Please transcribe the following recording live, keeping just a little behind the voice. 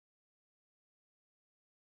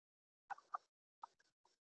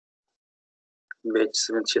Page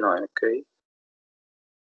 79, okay.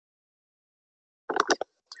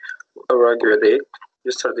 Alright, grade 8.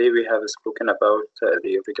 Yesterday we have spoken about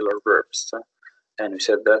the irregular verbs, and we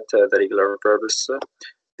said that the regular verbs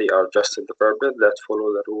they are just the verbs that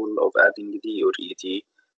follow the rule of adding d or ed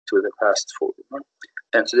to the past form.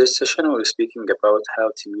 And today's session we're speaking about how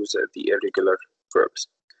to use the irregular verbs.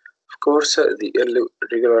 Of course, the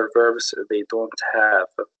irregular verbs they don't have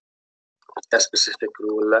a specific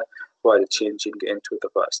rule while changing into the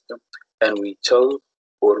past, and we tell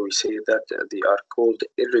or we say that they are called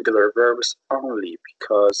irregular verbs only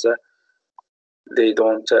because they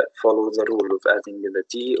don't follow the rule of adding the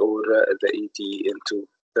d or the ed into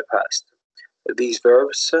the past. These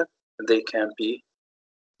verbs they can be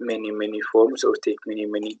many forms or take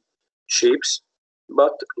many shapes,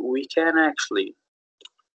 but we can actually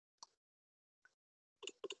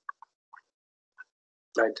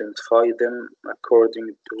identify them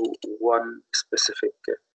according to one specific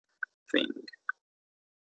thing.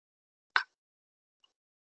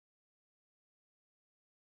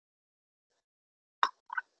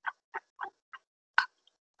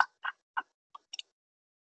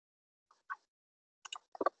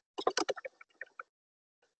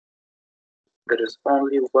 There is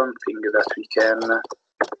only one thing that we can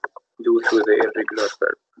do to the irregular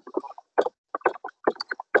verb.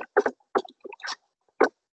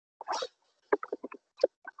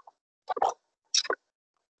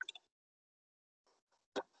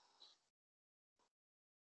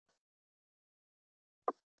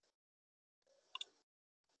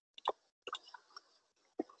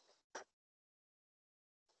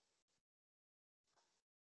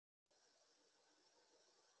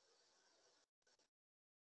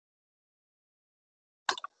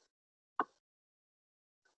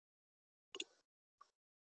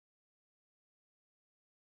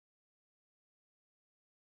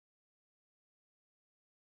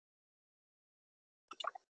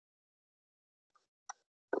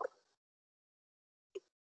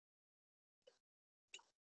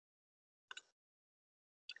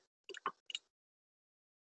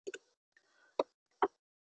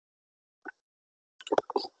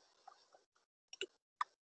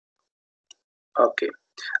 Okay,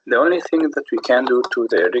 the only thing that we can do to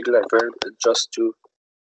the irregular verb is just to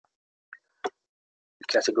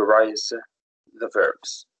categorize the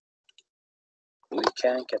verbs. We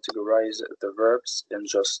can categorize the verbs in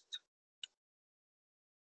just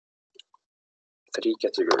 3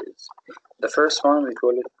 categories. The first one we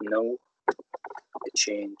call it no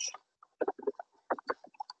change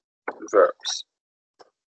verbs.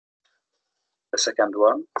 The second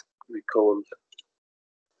one we call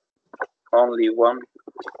only one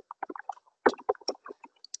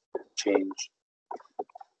change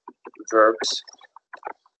verbs,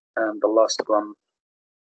 and the last one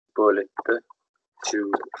call it two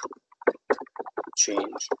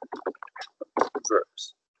change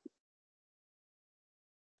verbs.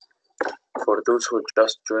 For those who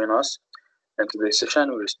just join us, in today's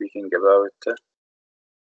session we're speaking about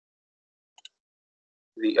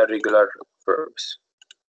the irregular verbs.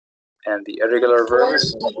 And the irregular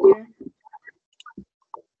verbs.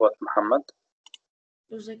 What, Muhammad?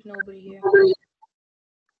 There's like nobody here.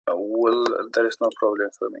 Well, there is no problem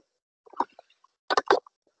for me.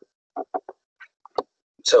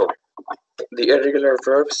 So, the irregular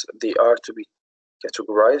verbs, they are to be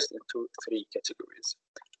categorized into 3 categories.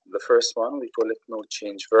 The first one, we call it no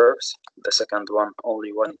change verbs. The second one,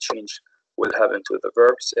 only one change will happen to the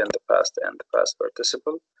verbs in the past and the past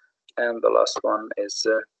participle. And the last one is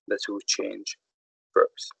the two change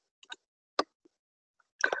verbs.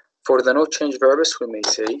 For the no change verbs, we may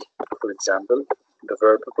say, for example, the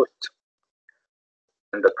verb put.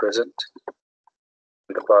 In the present,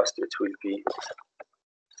 in the past, it will be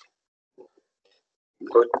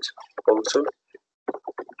put also,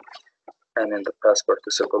 and in the past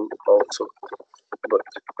participle also put.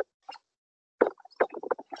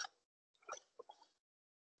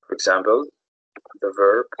 For example, the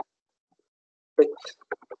verb hit.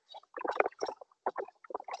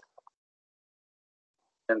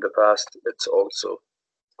 In the past, it's also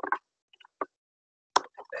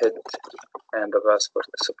hit, and the past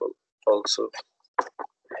participle also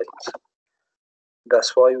hit.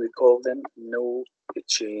 That's why we call them no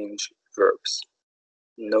change verbs.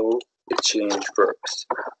 No change verbs.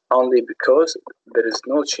 Only because there is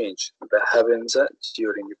no change that happens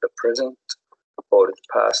during the present or the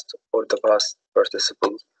past or the past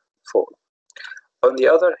participle form. On the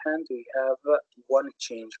other hand, we have one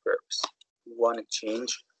change verbs. One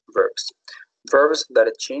change verbs. Verbs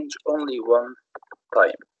that change only one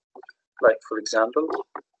time. Like, for example,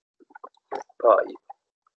 pie.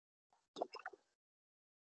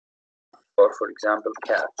 or for example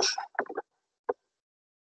catch.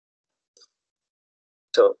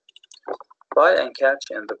 So buy and catch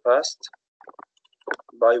in the past,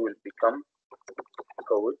 buy will become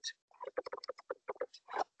caught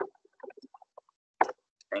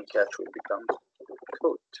and catch will become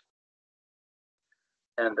caught,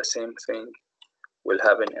 and the same thing will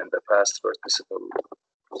happen in the past participle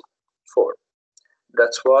form.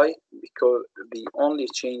 That's why, because they only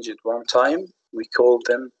change it one time, we call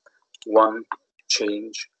them one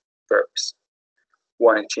change verbs.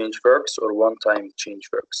 One change verbs or one time change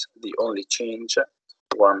verbs. They only change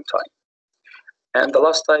one time. And the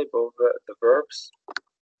last type of the verbs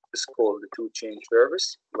is called the two change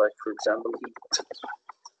verbs, like for example eat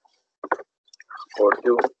or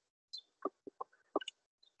do.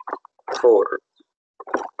 For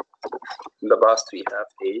the past we have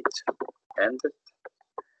ate and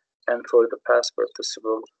for the past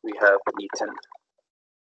participle we have eaten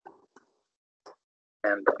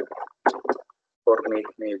and or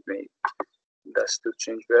made. That's two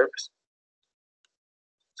change verbs.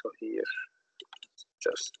 So here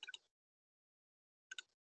just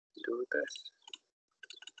do this.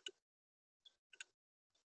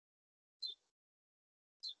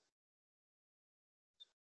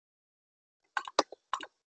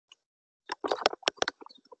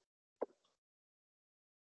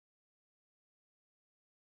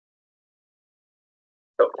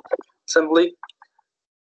 So simply,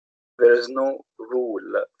 there is no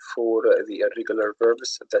rule for the irregular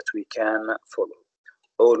verbs that we can follow.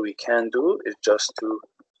 All we can do is just to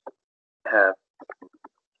have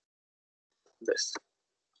this.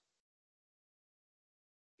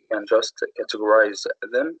 We can just categorize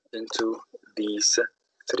them into these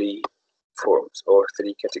three forms or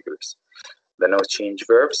three categories. The no change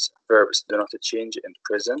verbs. Verbs do not change in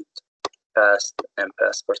present, past, and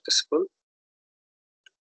past participle.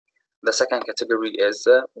 The second category is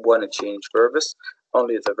one change verbs,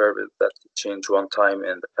 only the verbs that change one time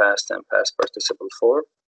in the past and past participle form.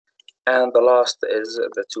 And the last is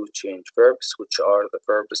the two change verbs, which are the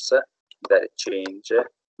verbs that change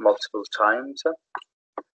multiple times,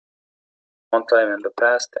 one time in the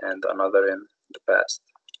past and another in the past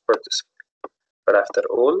participle. But after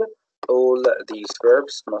all these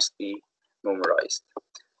verbs must be memorized.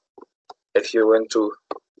 If you went to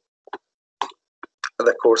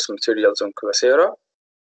the course materials on Coursera,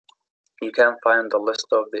 you can find a list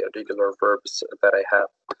of the irregular verbs that I have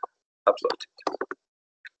uploaded.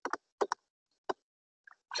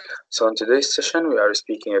 So in today's session, we are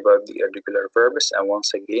speaking about the irregular verbs, and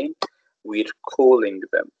once again, we're calling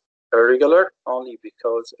them irregular only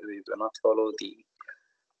because they do not follow the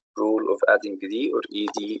rule of adding d or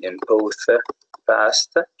ed in both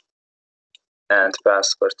past and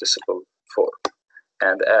past participle form.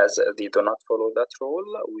 And as they do not follow that rule,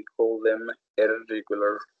 we call them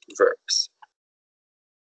irregular verbs.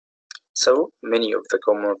 So many of the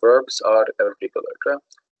common verbs are irregular.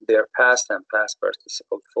 Their past and past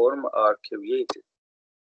participle form are created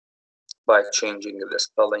by changing the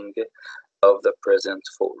spelling of the present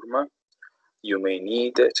form. You may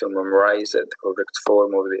need to memorize the correct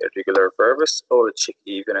form of the irregular verbs or check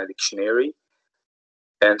even a dictionary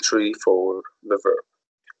entry for the verb.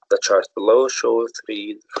 The chart below shows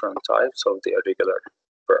three different types of the irregular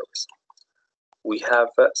verbs. We have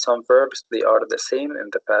some verbs, they are the same in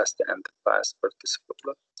the past and the past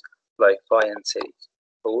participle, like buy and say,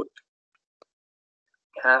 bought,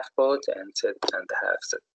 half bought, and said and half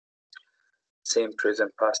said. Same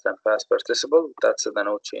present, past, and past participle, that's the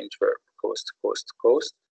no change verb. Coast, coast,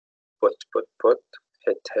 coast, put,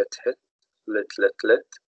 hit, lit,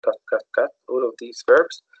 cut. All of these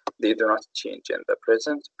verbs, they do not change in the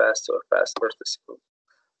present, past, or past participle.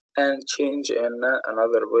 And change in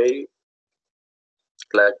another way,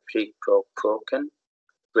 like break, broke, broken,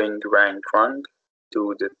 ring, rang, rung,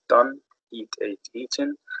 do, did, done, eat, ate,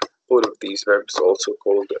 eaten. All of these verbs also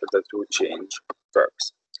called the two change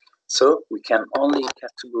verbs. So we can only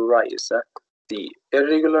categorize the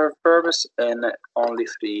irregular verbs in only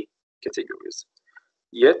three categories.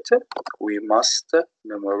 Yet we must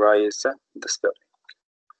memorize the spelling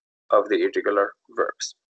of the irregular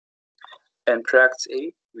verbs. In practice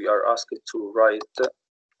A, we are asked to write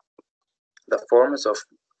the forms of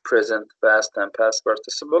present, past, and past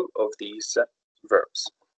participle of these verbs.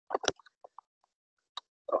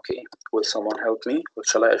 Okay, will someone help me? Or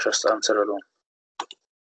shall I just answer alone?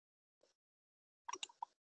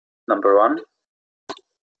 Number one,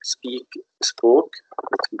 speak, spoke.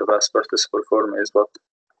 The past participle form is what?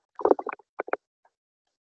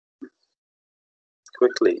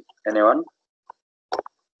 Quickly, anyone?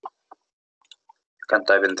 You can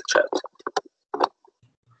type in the chat.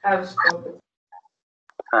 Have spoken.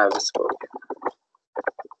 Have spoken.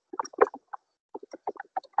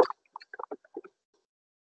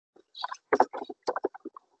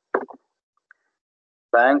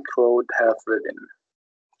 Bank road have ridden.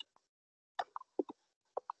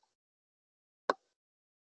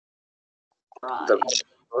 Right. The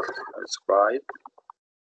is right.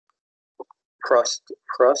 Crust.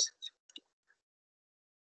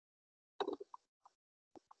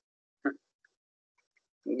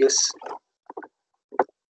 Yes.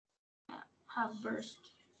 Have burst.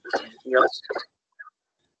 Yes.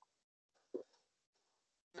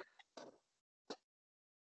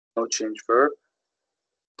 No change verb.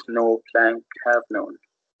 No plank have known.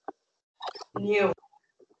 New.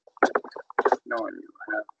 No you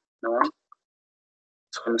have known.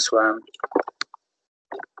 Swim.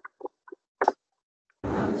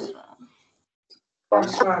 Have swam. Have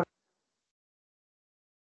swam.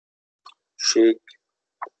 Shake.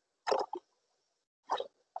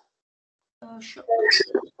 Shook.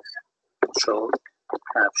 Show.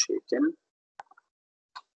 Have shaken.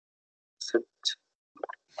 Sit.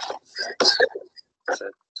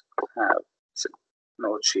 Sit. Have. Sit.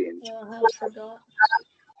 No change. Have forgot.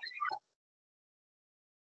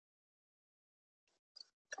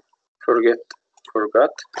 Forget. Forgot.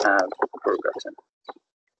 Have forgotten.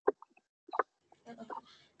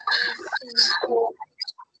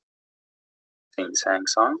 Sing, sang,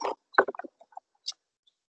 song.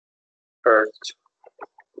 Hurt.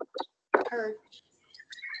 Hurt.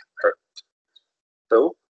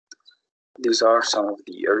 So these are some of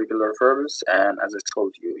the irregular verbs, and as I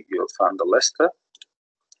told you, you'll find the list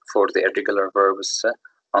for the irregular verbs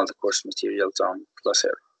on the course materials on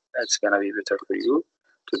Classero. It's gonna be better for you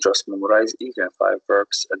to just memorize even 5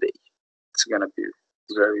 verbs a day. It's gonna be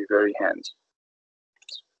very, very handy.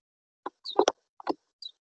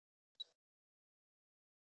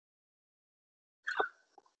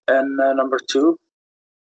 And number 2,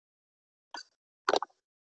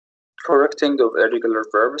 correcting of irregular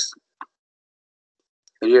verbs.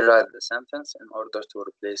 Rewrite the sentence in order to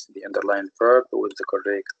replace the underlined verb with the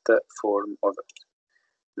correct form of it.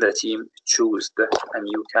 The team chose a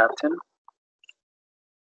new captain.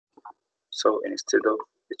 So instead of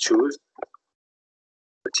choose,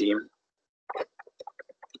 the team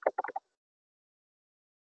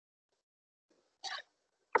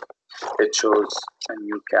it chose a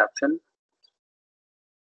new captain.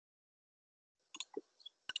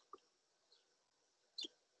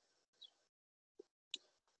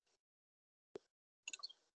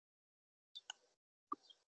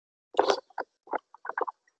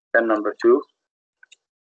 And number 2,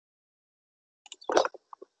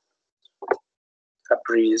 a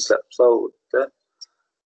breeze flowed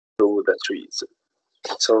through the trees.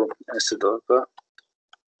 So instead of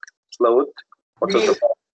flowed, what is the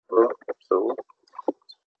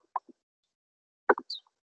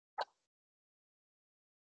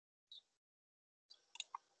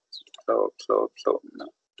so flow. No.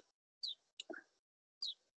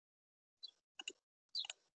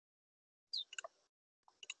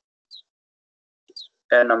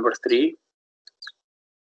 And number 3,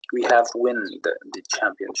 we have win the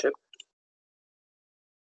championship.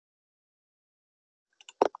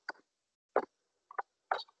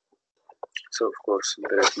 So of course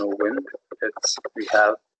there is no win. It's we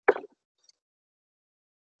have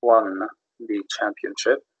won the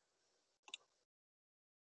championship.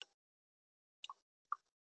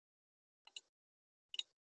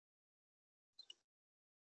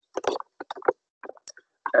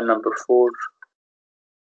 And number 4,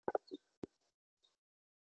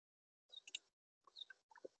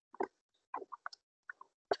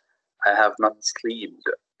 I have not slept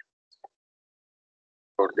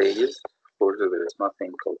for days. Of course, there is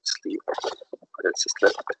nothing called sleep, but it's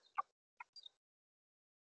slept.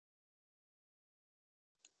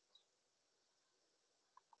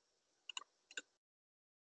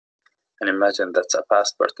 And imagine that's a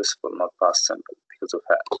past participle, not past simple, because of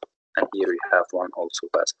have. And here we have one also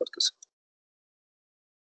past participle.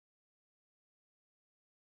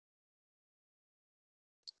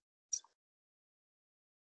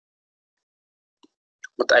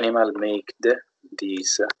 What animal make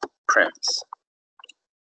these prints?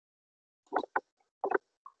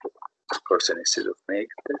 Of course, instead of make,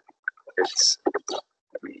 it's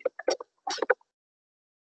me.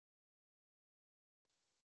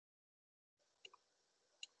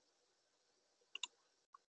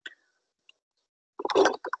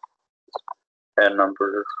 And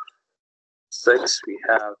number 6, we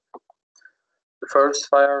have the first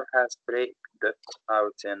fire has break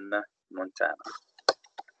out in Montana.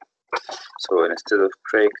 So instead of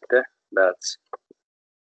break, that's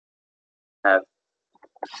have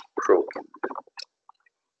broken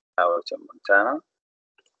out in Montana.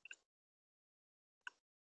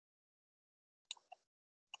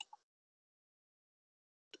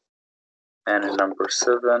 And in number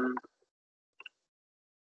 7,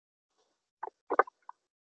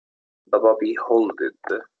 the puppy holded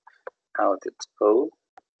out its paw.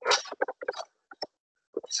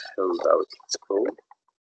 It's held out its paw.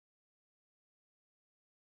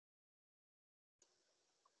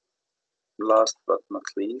 Last but not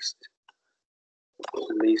least,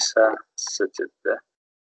 Lisa seated the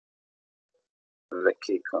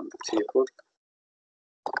cake on the table.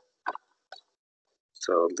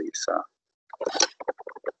 So Lisa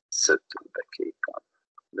set the cake on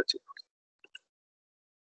the table.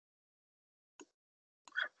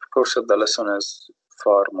 Of course, the lesson is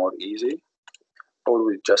far more easy. All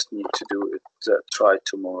we just need to do is try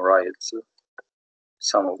to memorize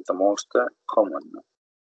some of the most common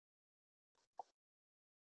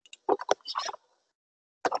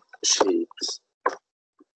shapes.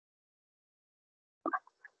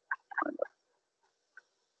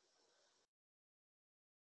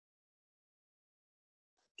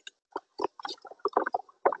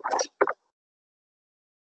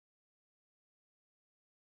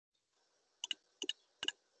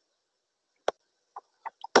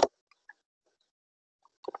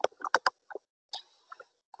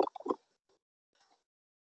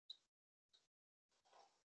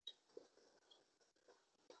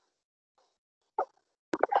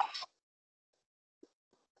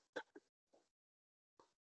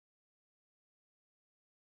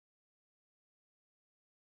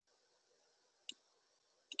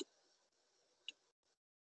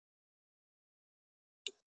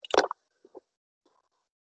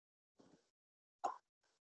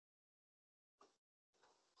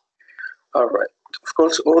 Alright, of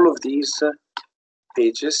course, all of these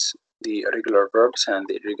pages, the irregular verbs and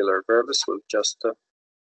the irregular verbs, will just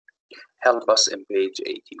help us in page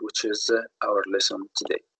 80, which is our lesson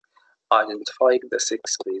today, identifying the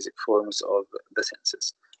 6 basic forms of the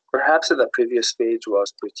tenses. Perhaps the previous page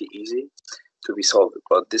was pretty easy to be solved,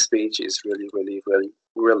 but this page is really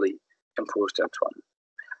important one.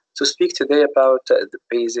 To speak today about the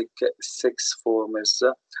basic 6 forms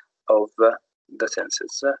of the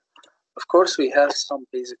tenses. Of course, we have some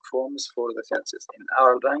basic forms for the tenses. In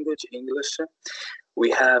our language, English,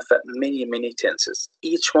 we have many tenses.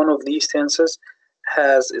 Each one of these tenses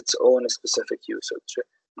has its own specific usage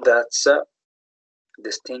that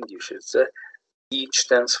distinguishes each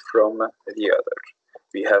tense from the other.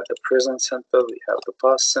 We have the present simple, we have the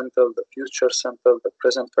past simple, the future simple, the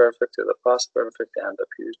present perfect, the past perfect, and the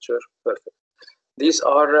future perfect. These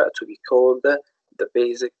are to be called the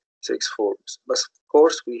basic 6 forms. But of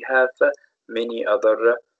course, we have many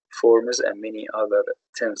other forms and many other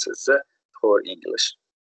tenses for English,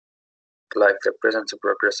 like the present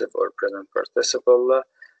progressive or present participle.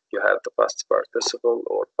 You have the past participle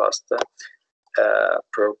or past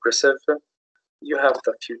progressive. You have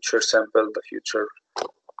the future simple, the future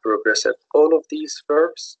progressive. All of these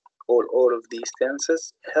verbs, all of these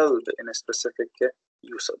tenses held in a specific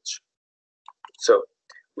usage. So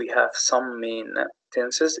we have some main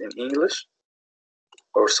tenses in English,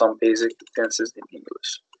 or some basic tenses in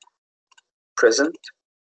English: present,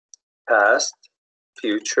 past,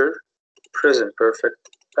 future, present perfect,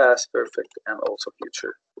 past perfect, and also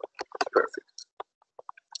future perfect.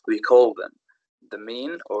 We call them the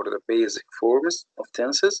main or the basic forms of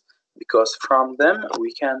tenses because from them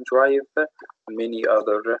we can derive many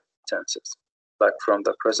other tenses. Like from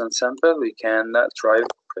the present simple, we can derive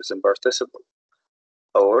present participle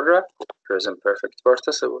or present perfect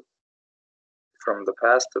participle. From the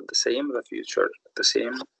past, the same, the future, the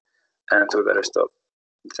same, and to the rest of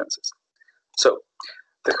the tenses. So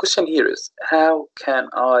the question here is, how can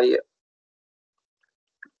I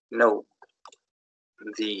know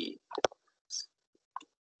the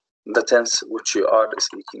tense which you are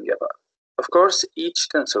speaking about? Of course, each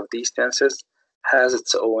tense of these tenses has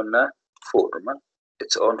its own form.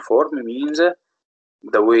 Its own form means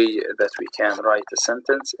the way that we can write a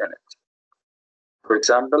sentence in it. For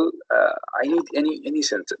example, I need any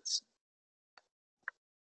sentence.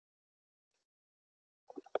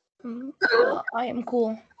 I am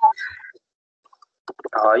cool.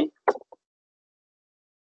 I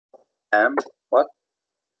am what?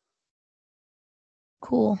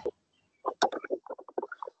 Cool.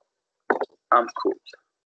 I'm cool.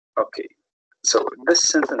 Okay. So this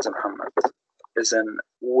sentence, Muhammad, is in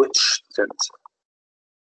which tense?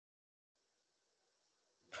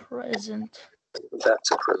 Present.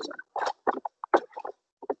 That's a present.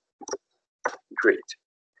 Great.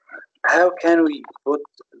 How can we put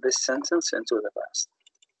this sentence into the past.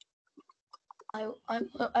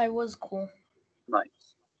 I was cool,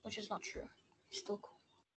 Nice. which is not true. Still cool.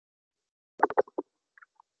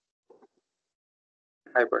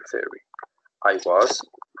 Hypertheory. I was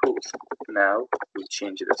cool. Now we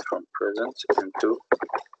changed it from present into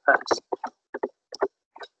past.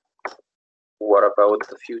 What about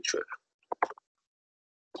the future?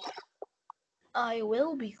 I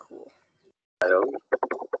will be cool. I'll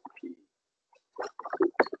be cool.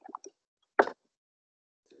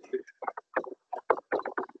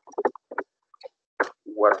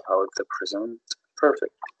 What about the present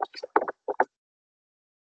perfect?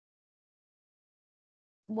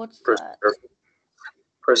 What's Present that? perfect.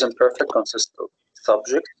 Present perfect consists of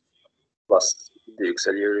subject plus the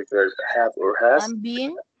auxiliary verb have or has, I'm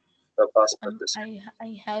being. the past participle.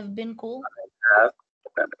 I have been cool. Have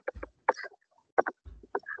been.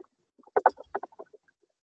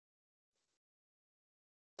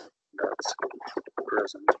 That's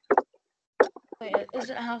present. Wait, is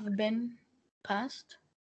it have been past?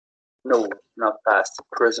 No, not past.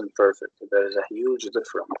 Present perfect. There is a huge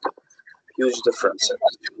difference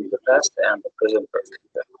between the past and the present perfect.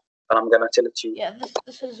 And I'm gonna tell it to you. Yeah,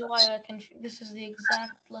 this is why I confused. This is the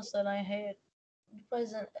exact lesson I had.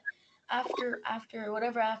 Present, after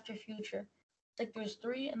whatever after future. It's like there's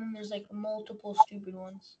 3, and then there's like multiple stupid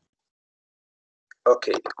ones.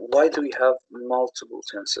 Okay, why do we have multiple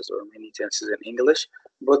tenses or many tenses in English?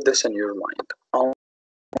 Put this in your mind.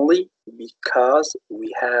 Only because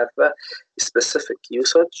we have a specific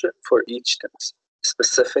usage for each tense.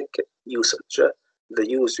 Specific usage. The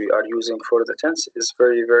use we are using for the tense is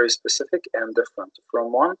very, very specific and different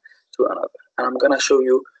from one to another. And I'm gonna show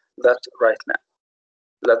you that right now.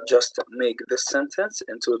 Let's just make this sentence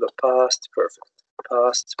into the past perfect.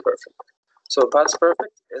 Past perfect. So past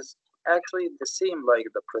perfect is actually the same like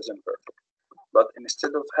the present perfect. But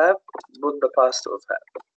instead of have, put the past of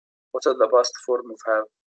have. What is the past form of have?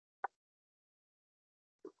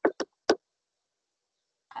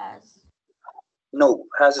 Has. No,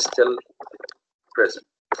 has is still present.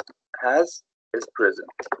 Has is present,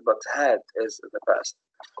 but had is the past.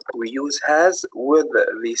 We use has with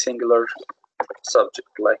the singular subject,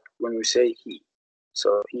 like when we say he.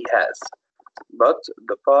 So he has. But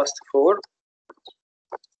the past form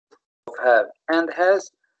of have and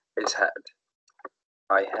has is had.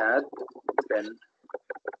 I had been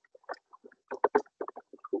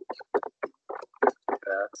cool.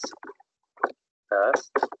 That's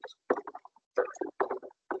past perfect.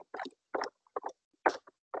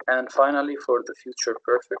 And finally, for the future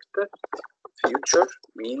perfect, future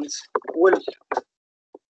means will.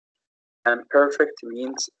 And perfect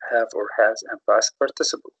means have or has and past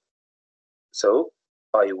participle. So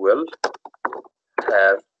I will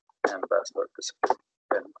have and past participle.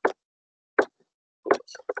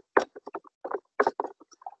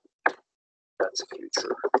 That's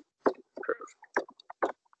future perfect.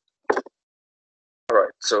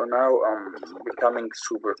 Alright, so now I'm becoming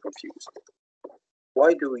super confused.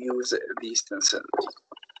 Why do we use these tenses?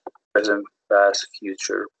 Present, past,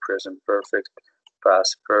 future, present perfect,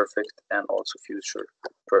 past perfect, and also future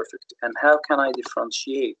perfect. And how can I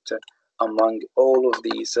differentiate among all of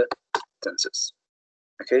these tenses?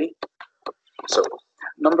 Okay, so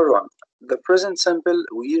number one, the present simple,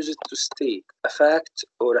 we use it to state a fact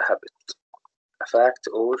or a habit. A fact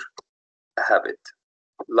or a habit.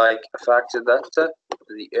 Like a fact that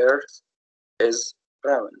the earth is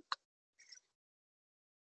round.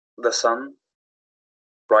 The sun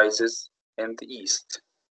rises in the east.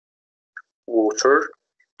 Water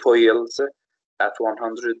boils at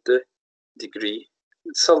 100 degrees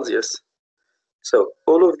Celsius. So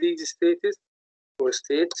all of these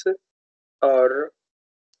states are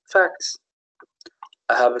facts.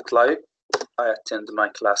 A habit like I attend my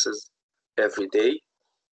classes every day.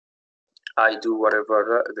 I do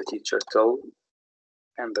whatever the teacher told,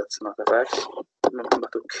 and that's not a fact,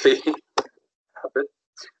 but okay. Habit.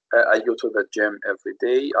 I go to the gym every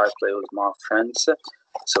day. I play with my friends.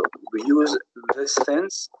 So we use this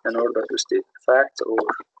tense in order to state a fact or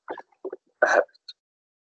a habit.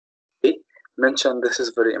 Okay? Mention this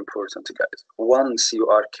is very important, guys. Once you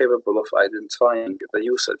are capable of identifying the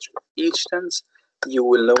usage of each tense, you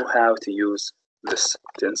will know how to use this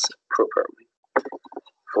tense properly.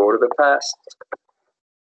 For the past,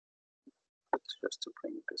 just to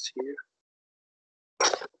bring this here.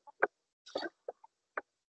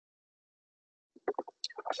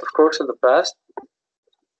 Of course, in the past,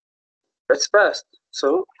 it's past.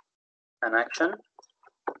 So, an action,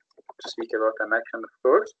 to speak about an action, of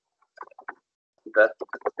course, that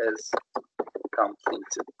is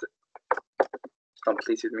completed.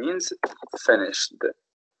 Completed means finished.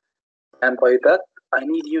 And by that, I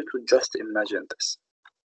need you to just imagine this.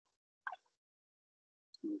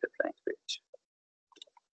 The blank page.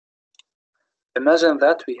 Imagine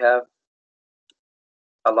that we have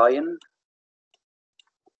a line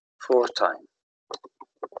for time.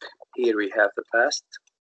 Here we have the past.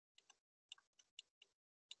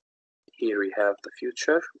 Here we have the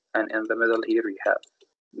future. And in the middle here we have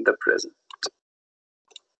the present.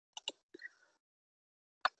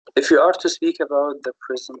 If you are to speak about the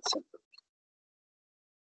present simple,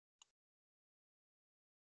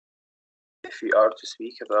 if we are to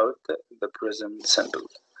speak about the present simple,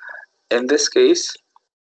 in this case,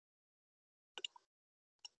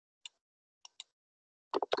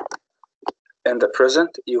 in the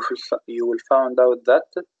present, you will find out that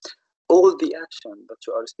all the action that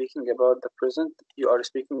you are speaking about the present, you are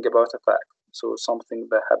speaking about a fact. So something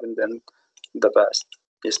that happened in the past,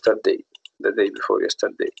 yesterday, the day before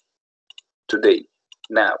yesterday, today,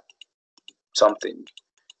 now, something.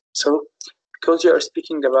 So because you are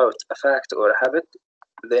speaking about a fact or a habit,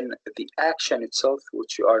 then the action itself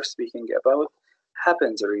which you are speaking about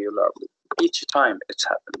happens regularly. Each time it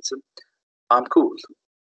happens. I'm cool.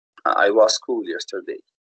 I was cool yesterday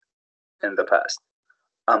in the past.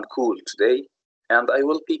 I'm cool today and I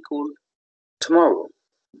will be cool tomorrow.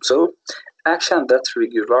 So action that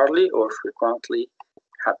regularly or frequently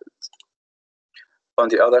happens. On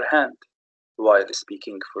the other hand, while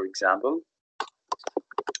speaking, for example,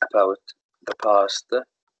 about the past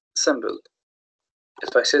simple,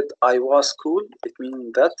 if I said I was cool, it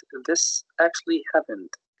means that this actually happened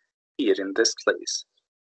here in this place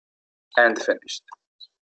and finished.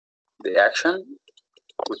 The action,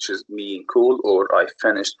 which is being cool, or I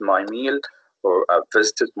finished my meal, or I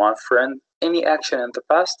visited my friend, any action in the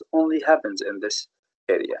past only happens in this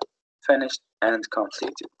area. Finished and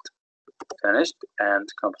completed. Finished and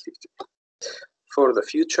completed. For the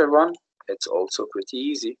future one, it's also pretty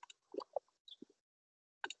easy.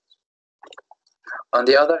 On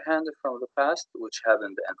the other hand, from the past, which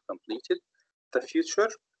happened and completed, the future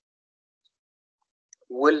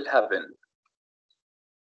will happen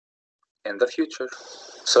in the future.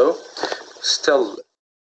 So, still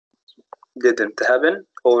didn't happen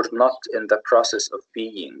or not in the process of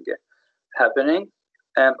being happening,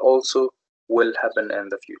 and also will happen in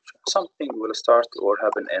the future. Something will start or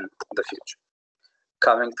happen in the future.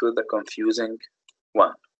 Coming to the confusing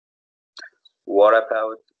one. What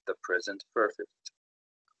about the present perfect?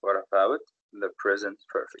 What about the present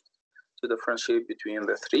perfect? To differentiate between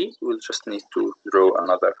the three, we'll just need to draw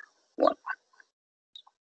another one.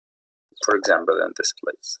 For example, in this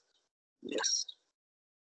place. Yes.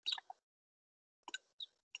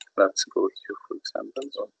 Let's go here, for example,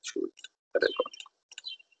 or choose the red one.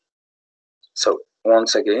 So,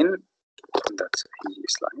 once again, that's a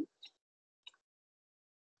previous line.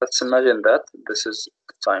 Let's imagine that this is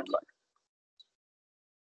the timeline.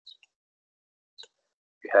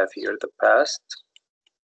 We have here the past,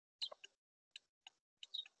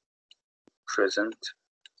 present,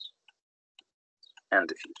 and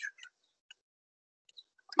the future.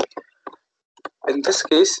 In this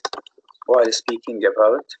case, while speaking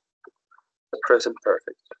about the present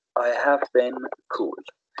perfect, I have been cool.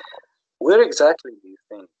 Where exactly do you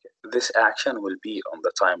think this action will be on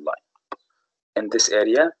the timeline? In this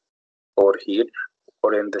area, or here,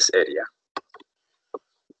 or in this area?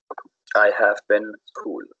 I have been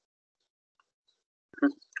cool.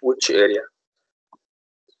 Which area?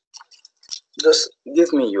 Just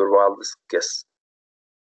give me your wildest guess.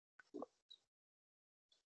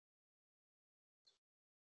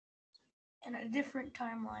 In a different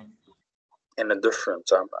timeline. In a different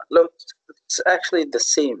timeline. Look, it's actually the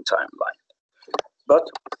same timeline. But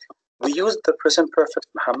we use the present perfect,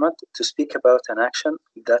 Muhammad, to speak about an action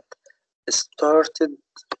that started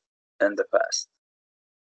in the past.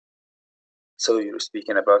 So you're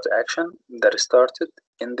speaking about action that started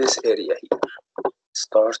in this area here.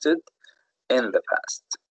 Started in the past.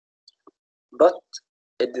 But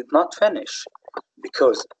it did not finish,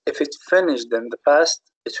 because if it finished in the past,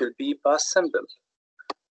 it will be past simple.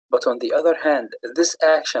 But on the other hand, this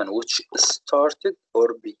action which started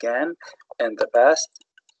or began in the past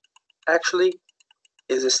actually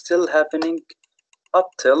is still happening up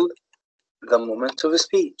till the moment of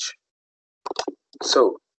speech.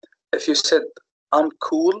 So if you said I'm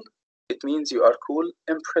cool, it means you are cool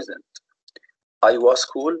in present. I was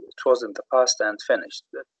cool, it was in the past and finished.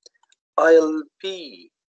 I'll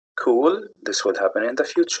be cool, this will happen in the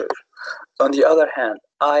future. On the other hand,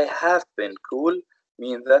 I have been cool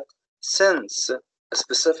means that since a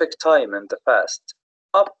specific time in the past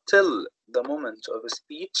up till the moment of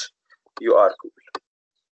speech, you are cool.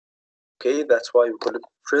 Okay, that's why we call it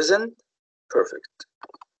present perfect.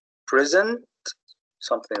 Present,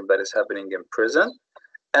 something that is happening in present,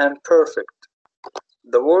 and perfect.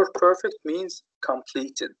 The word perfect means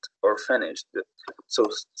completed or finished. So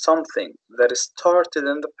something that is started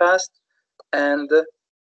in the past and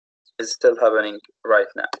is still happening right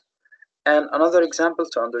now. And another example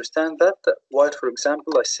to understand that, while for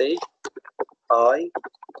example I say I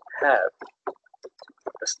have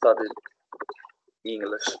studied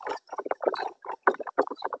English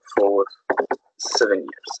for 7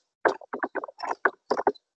 years.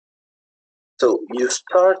 So you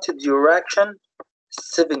started your action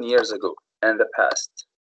 7 years ago in the past.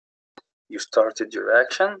 You started your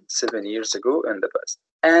action 7 years ago in the past.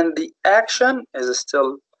 And the action is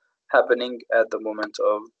still happening at the moment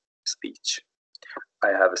of speech. I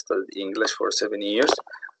have studied English for 7 years.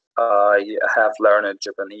 I have learned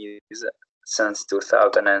Japanese since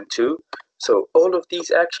 2002. So all of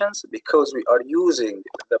these actions, because we are using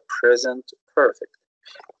the present perfect,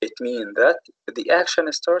 it means that the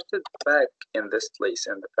action started back in this place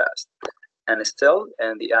in the past and still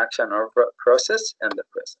in the action or process in the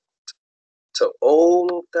present. So all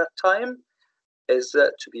of that time is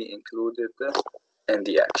to be included in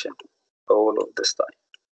the action, all of this time.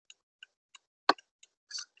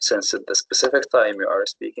 Since the specific time you are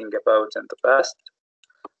speaking about in the past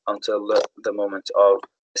until the moment of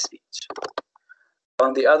speech.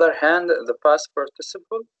 On the other hand, the past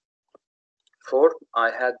participle for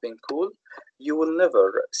I had been cool, you will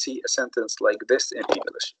never see a sentence like this in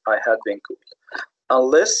English, I had been cool,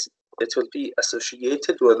 unless it will be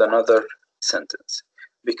associated with another sentence,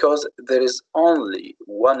 because there is only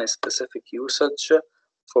one specific usage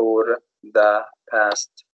for the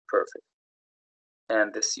past perfect.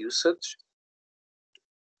 And this usage,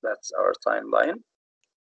 that's our timeline,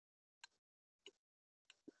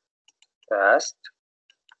 past,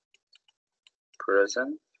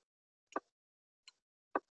 present,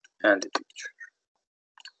 and future.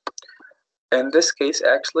 In this case,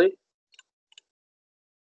 actually,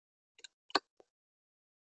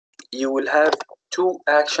 you will have two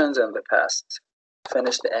actions in the past,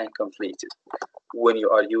 finished and completed. When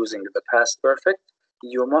you are using the past perfect,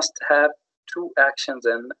 you must have two actions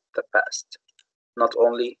in the past, not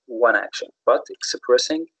only one action, but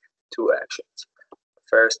expressing two actions.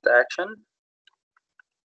 First action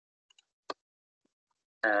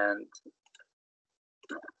and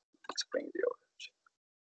let's bring the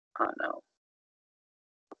orange. No.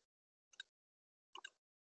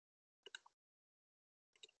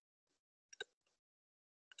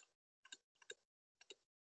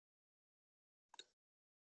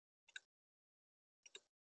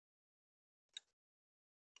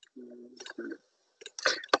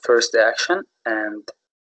 First action and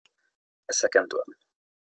a second one.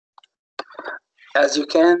 As you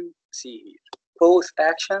can see here, both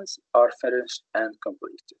actions are finished and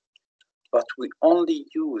completed, but we only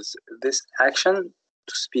use this action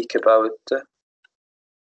to speak about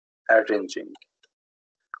arranging.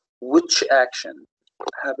 Which action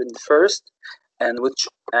happened first and which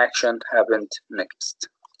action happened next.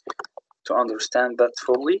 To understand that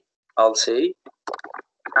fully, I'll say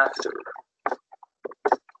after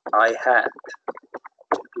I had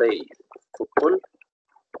played football,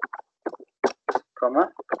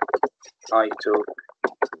 I took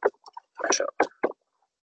a shower.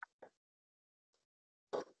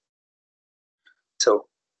 So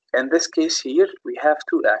in this case here, we have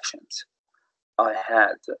two actions. I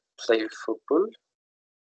had played football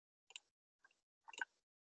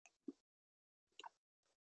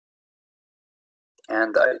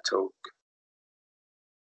and I took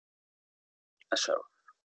a shower.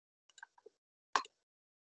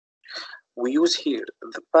 We use here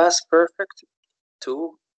the past perfect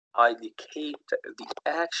to indicate the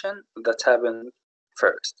action that happened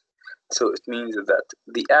first. So it means that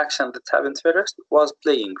the action that happened first was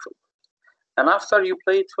playing football. And after you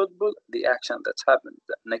played football, the action that happened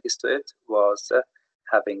next to it was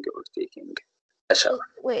having or taking a shower.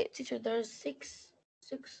 Wait, teacher, there's six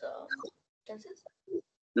tenses?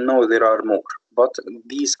 No, there are more, but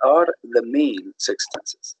these are the main 6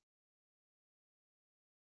 tenses.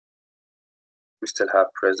 We still have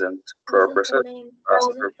present, purpose, past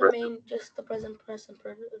purpose. Just the present,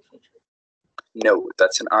 future. No,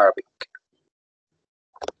 that's in Arabic.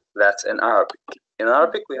 That's in Arabic. In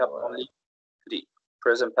Arabic, we have only 3,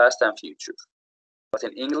 present, past, and future. But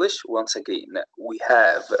in English, once again, we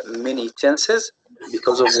have many tenses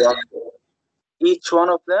because of each one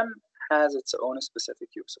of them has its own specific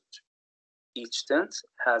usage. Each tense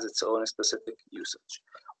has its own specific usage.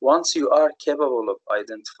 Once you are capable of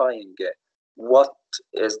identifying what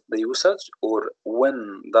is the usage, or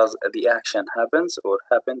when does the action happens or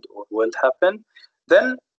happened or will happen,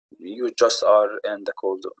 then you just are in the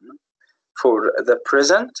call zone. For the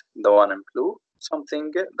present, the one in blue,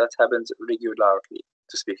 something that happens regularly,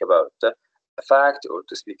 to speak about a fact or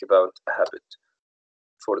to speak about a habit.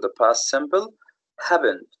 For the past simple,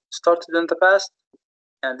 happened, started in the past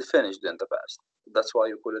and finished in the past. That's why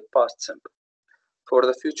you call it past simple. For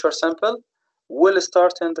the future simple, will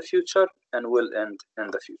start in the future and will end in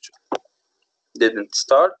the future. Didn't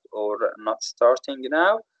start or not starting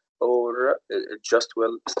now, or it just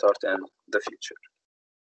will start in the future.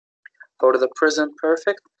 For the present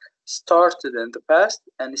perfect, started in the past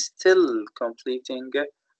and still completing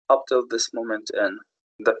up till this moment in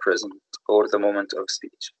the present or the moment of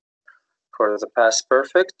speech. For the past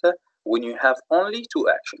perfect, when you have only two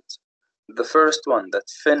actions, the first one that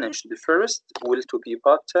finished the first will to be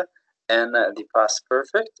put in the past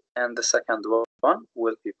perfect, and the second one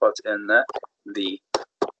will be put in the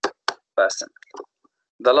past simple.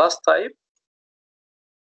 The last type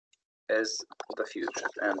is the future,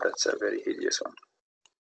 and that's a very hideous one.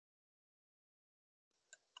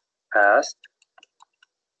 Past,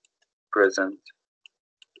 present,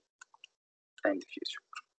 and future.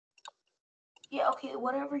 Yeah, okay,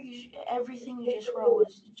 everything you just wrote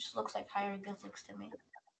just looks like hieroglyphics to me.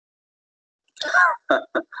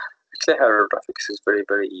 Actually, hieroglyphics is very,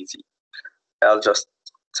 very easy. I'll just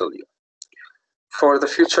tell you. For the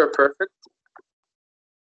future perfect,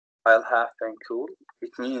 I'll have been cool.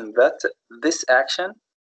 It means that this action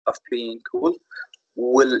of being cool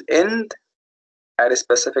will end at a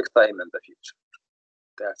specific time in the future.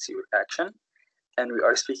 That's your action. And we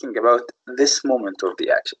are speaking about this moment of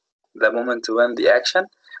the action, the moment when the action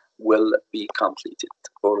will be completed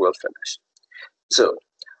or will finish. So,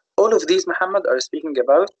 all of these, Muhammad, are speaking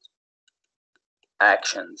about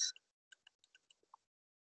actions.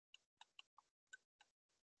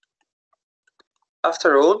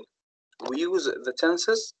 After all, we use the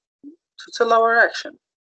tenses to tell our action.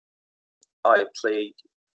 I play,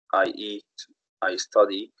 I eat, I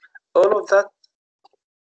study. All of that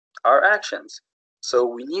are actions. So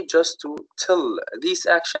we need just to tell these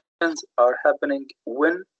actions are happening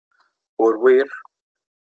when or where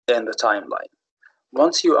in the timeline.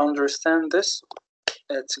 Once you understand this,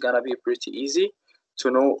 it's gonna be pretty easy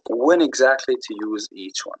to know when exactly to use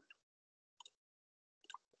each one.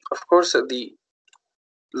 Of course, the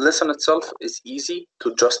lesson itself is easy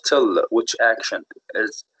to just tell which action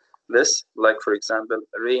is this. Like, for example,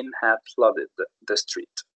 rain had flooded the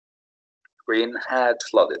street. Rain had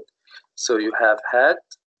flooded. So you have had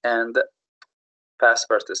and past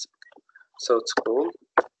participle. So it's called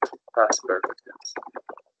past perfect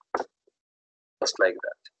tense. Just like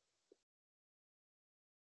that.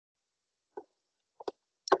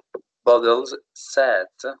 Puddles sat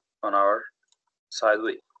on our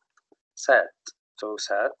sideway. Sat. So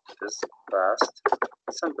sat is past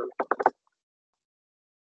simple.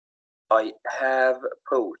 I have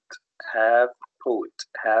bought. Have bought.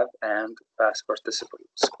 Have and past participle.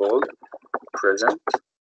 It's called present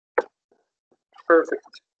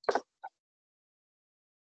perfect.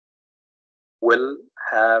 Will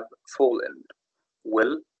have fallen.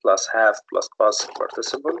 Will plus have plus past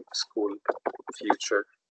participle is called future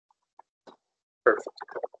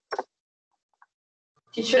perfect.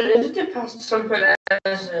 Teacher, isn't it past simple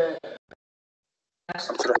as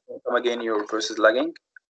I'm sorry, come again, your voice is lagging.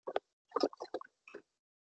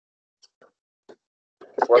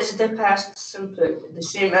 What? Is the past simple the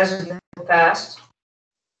same as the past?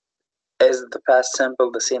 Is the past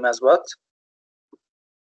simple the same as what?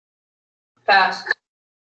 Past.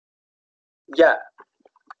 Yeah.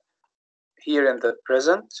 Here in the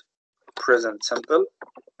present simple,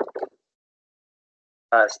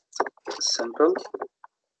 past simple,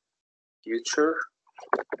 future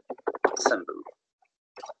simple.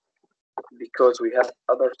 Because we have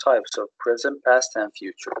other types of present, past, and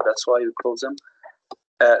future. That's why we call them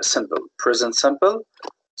simple. Present simple,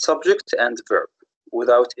 subject and verb,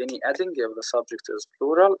 without any adding if the subject is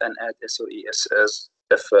plural, and add s or es as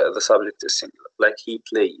if the subject is singular. Like he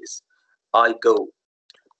plays, I go.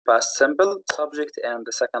 Past simple, subject and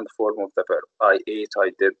the second form of the verb. I ate,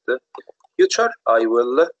 I did. Future, I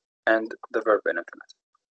will, and the verb in infinitive.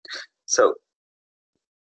 So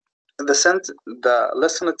the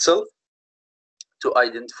lesson itself, to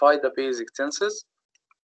identify the basic tenses,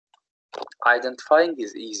 identifying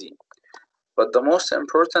is easy, but the most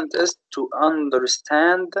important is to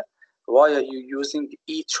understand why are you using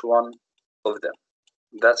each one of them.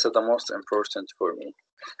 That's the most important for me.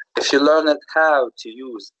 If you learn how to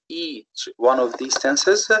use each one of these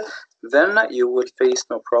tenses, then you will face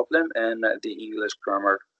no problem in the English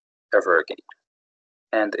grammar ever again.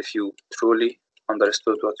 And if you truly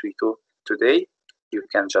understood what we taught today, you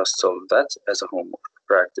can just solve that as a homework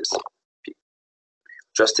practice.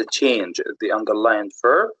 Just change the underlined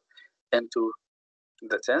verb into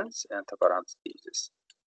the tense and the parentheses.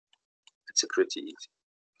 It's pretty easy.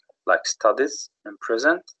 Like studies in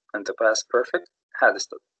present and the past perfect had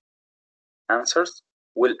studied. Answers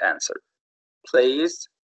will answer. Plays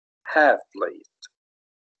have played.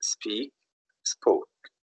 Speak spoke.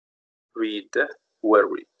 Read were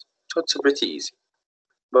read. So it's pretty easy.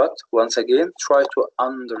 But once again, try to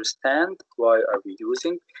understand why are we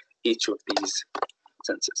using each of these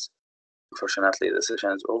sentences. Unfortunately, the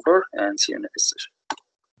session is over, and see you next session.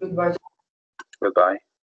 Goodbye. Goodbye.